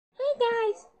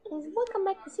guys, and welcome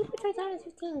back to Super Toy Thomas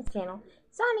 15's channel.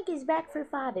 Sonic is back for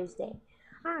Father's Day.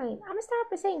 Alright, I'm gonna start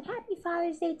by saying Happy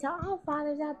Father's Day to all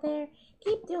fathers out there.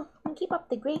 Keep up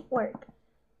the great work.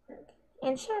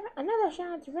 And another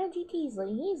shout out to Reggie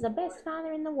Teasley. He's the best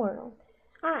father in the world.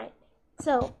 Alright,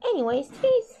 so anyways,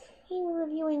 we're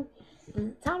reviewing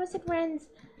the Thomas & Friends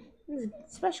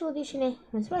special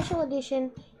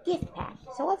edition gift pack.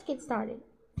 So let's get started.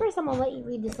 First, I'm gonna let you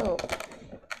read this little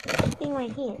thing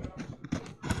right here.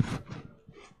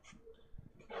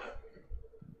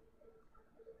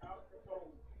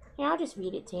 Here, I'll just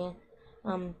read it to you.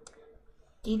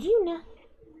 Did you know?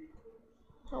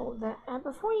 Oh, that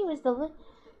before he was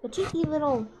the cheeky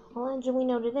little legend we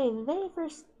know today, the very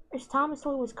first Thomas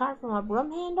toy was carved from a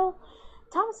broom handle.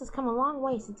 Thomas has come a long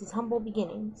way since his humble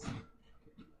beginnings.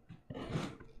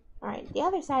 Alright, the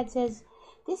other side says,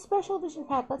 this special edition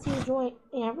pack lets you enjoy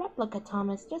a replica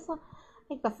Thomas, just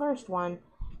like the first one,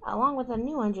 along with a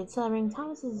new engine celebrating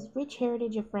Thomas's rich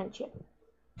heritage of friendship.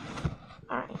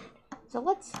 Alright, so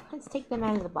let's take them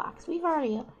out of the box.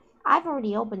 I've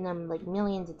already opened them like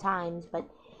millions of times, but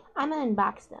I'm gonna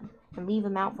unbox them and leave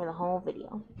them out for the whole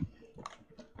video.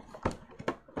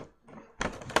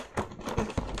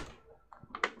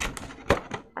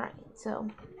 Alright, so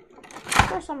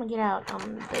first I'm gonna get out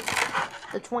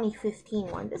the 2015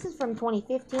 one. This is from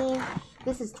 2015.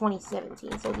 This is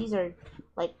 2017. So these are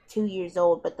like 2 years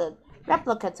old, but the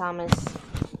replica Thomas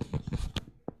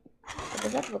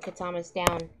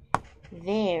down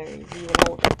there is even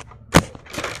older.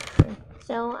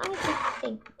 So I'm gonna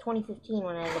take 2015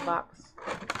 one out of the box.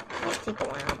 It might take a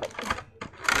while, but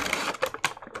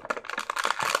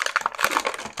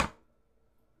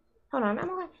hold on. I'm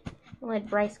gonna let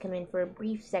Bryce come in for a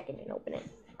brief second and open it.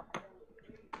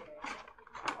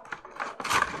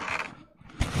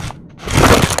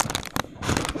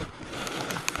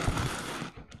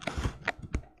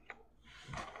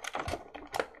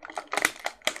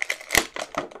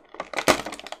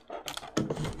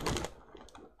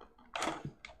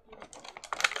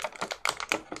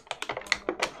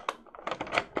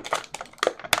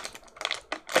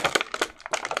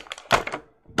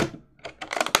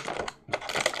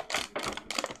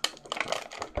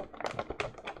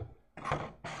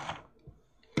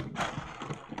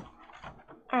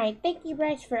 Alright, thank you,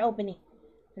 Bryce, for opening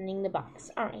the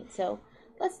box. Alright, so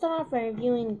let's start off by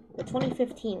reviewing the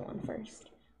 2015 one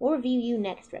first. We'll review you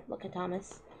next, Replica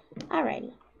Thomas.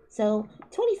 Alrighty, so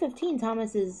 2015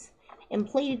 Thomas is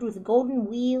emplated with golden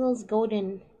wheels,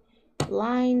 golden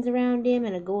lines around him,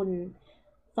 and a golden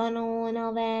funnel and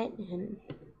all that.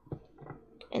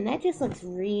 And that just looks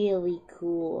really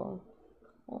cool.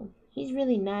 He's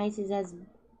really nice. He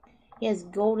has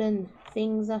golden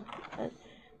things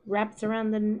wrapped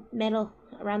around the metal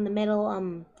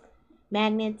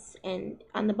magnets, and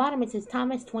on the bottom it says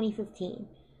Thomas 2015.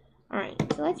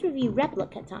 Alright, so let's review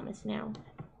Replica Thomas now.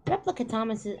 Replica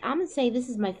Thomas I'm gonna say this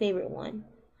is my favorite one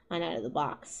out of the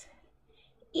box.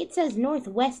 It says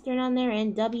Northwestern on there,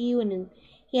 NW, and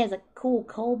he has a cool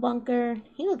coal bunker.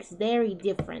 He looks very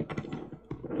different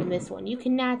from this one. You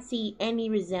cannot see any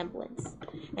resemblance.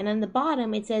 And on the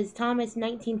bottom it says Thomas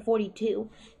 1942.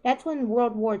 That's when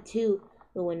World War II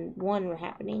and one were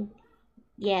happening.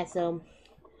 Yeah, so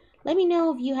let me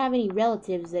know if you have any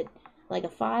relatives that, like a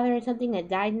father or something, that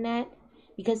died in that,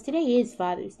 because today is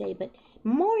Father's Day, but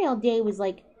Memorial Day was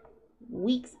like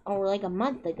weeks or like a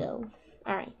month ago.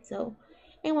 Alright, so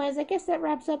anyways, I guess that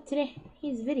wraps up today's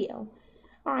video.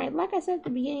 Alright, like I said at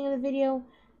the beginning of the video,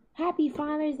 Happy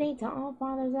Father's Day to all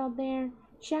fathers out there.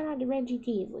 Shout out to Reggie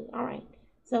Teasley. Alright,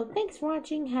 so thanks for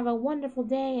watching, have a wonderful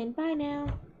day, and bye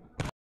now.